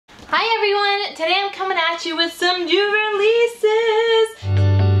Hi everyone! Today I'm coming at you with some new releases!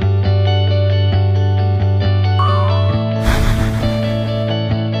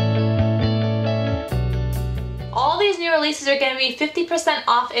 All these new releases are going to be 50%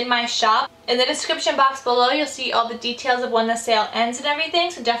 off in my shop. In the description box below you'll see all the details of when the sale ends and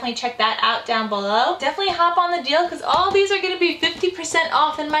everything, so definitely check that out down below. Definitely hop on the deal because all these are going to be 50%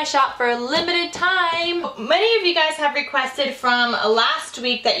 off in my shop for a limited time. Many of you guys have requested from last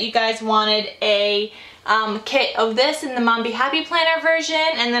week that you guys wanted a kit of this in the Mom Be Happy planner version,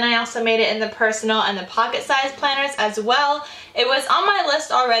 and then I also made it in the personal and the pocket size planners as well. It was on my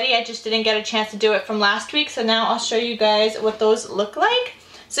list already, I just didn't get a chance to do it from last week, so now I'll show you guys what those look like.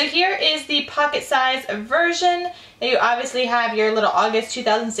 So here is the pocket size version. You obviously have your little August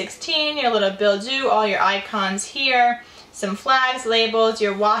 2016, your little bill due, all your icons here, some flags, labels,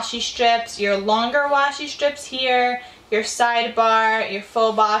 your washi strips, your longer washi strips here, your sidebar, your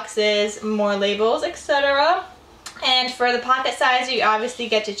full boxes, more labels, etc. And for the pocket size, you obviously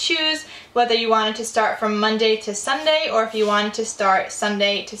get to choose whether you wanted to start from Monday to Sunday or if you wanted to start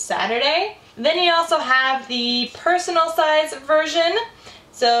Sunday to Saturday. Then you also have the personal size version.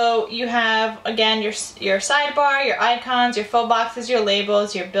 So you have, again, your sidebar, your icons, your full boxes, your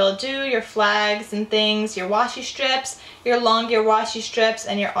labels, your bill due, your flags and things, your washi strips, your longer washi strips,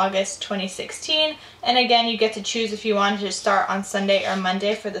 and your August 2016. And again, you get to choose if you wanted to start on Sunday or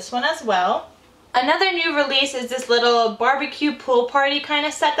Monday for this one as well. Another new release is this little barbecue pool party kind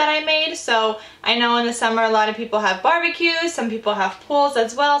of set that I made. So I know in the summer a lot of people have barbecues, some people have pools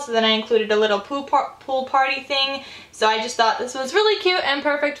as well, so then I included a little pool party thing. So I just thought this was really cute and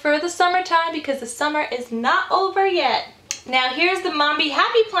perfect for the summertime because the summer is not over yet. Now here's the Mom Be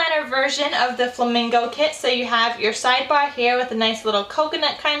Happy planner version of the Flamingo kit. So you have your sidebar here with a nice little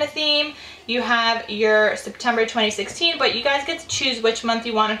coconut kind of theme. You have your September 2016, but you guys get to choose which month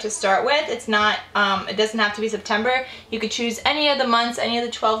you want it to start with. It's not, it doesn't have to be September. You could choose any of the months, any of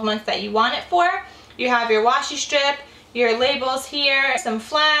the 12 months that you want it for. You have your washi strip, your labels here, some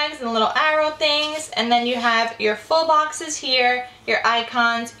flags and little arrow things, and then you have your full boxes here, your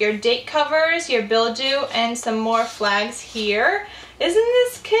icons, your date covers, your bill due, and some more flags here. Isn't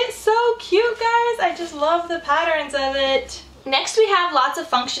this kit so cute, guys? I just love the patterns of it. Next we have lots of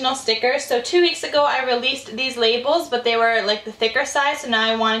functional stickers. So 2 weeks ago I released these labels, but they were like the thicker size, so now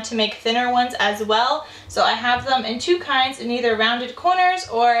I wanted to make thinner ones as well. So I have them in two kinds, in either rounded corners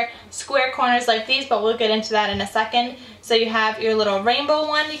or square corners like these, but we'll get into that in a second. So you have your little rainbow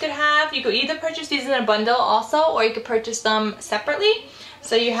one you could have. You could either purchase these in a bundle also, or you could purchase them separately.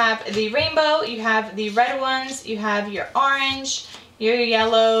 So you have the rainbow, you have the red ones, you have your orange, your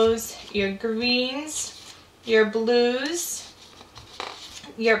yellows, your greens, your blues,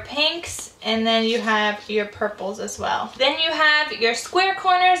 your pinks, and then you have your purples as well. Then you have your square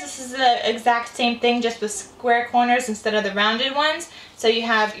corners. This is the exact same thing, just with square corners instead of the rounded ones. So you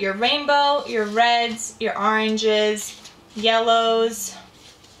have your rainbow, your reds, your oranges, yellows,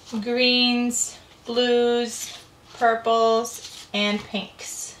 greens, blues, purples, and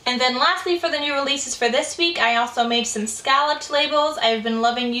pinks. And then lastly, for the new releases for this week, I also made some scalloped labels. I've been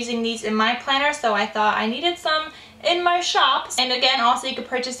loving using these in my planner, so I thought I needed some in my shop. And again, also you could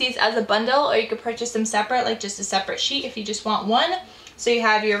purchase these as a bundle, or you could purchase them separate, like just a separate sheet if you just want one. So you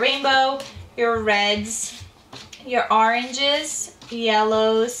have your rainbow, your reds, your oranges,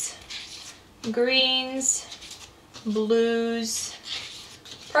 yellows, greens, blues,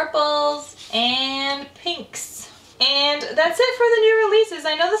 purples, and pinks. And that's it for the new releases.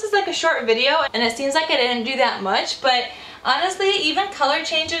 I know this is like a short video and it seems like I didn't do that much, but honestly, even color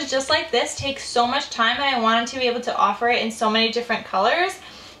changes just like this take so much time, and I wanted to be able to offer it in so many different colors.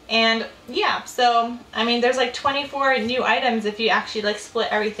 And yeah, so I mean there's like 24 new items if you actually like split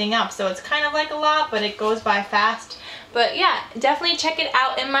everything up, so it's kind of like a lot, but it goes by fast. But yeah, definitely check it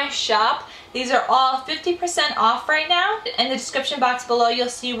out in my shop. These are all 50% off right now. In the description box below you'll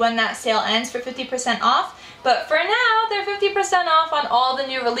see when that sale ends for 50% off. But for now, they're 50% off on all the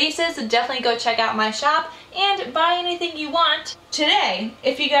new releases, so definitely go check out my shop and buy anything you want today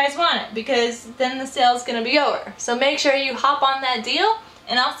if you guys want it, because then the sale's gonna be over. So make sure you hop on that deal,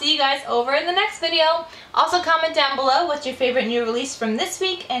 and I'll see you guys over in the next video. Also comment down below what's your favorite new release from this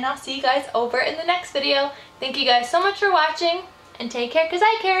week, and I'll see you guys over in the next video. Thank you guys so much for watching, and take care because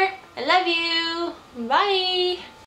I care. I love you. Bye.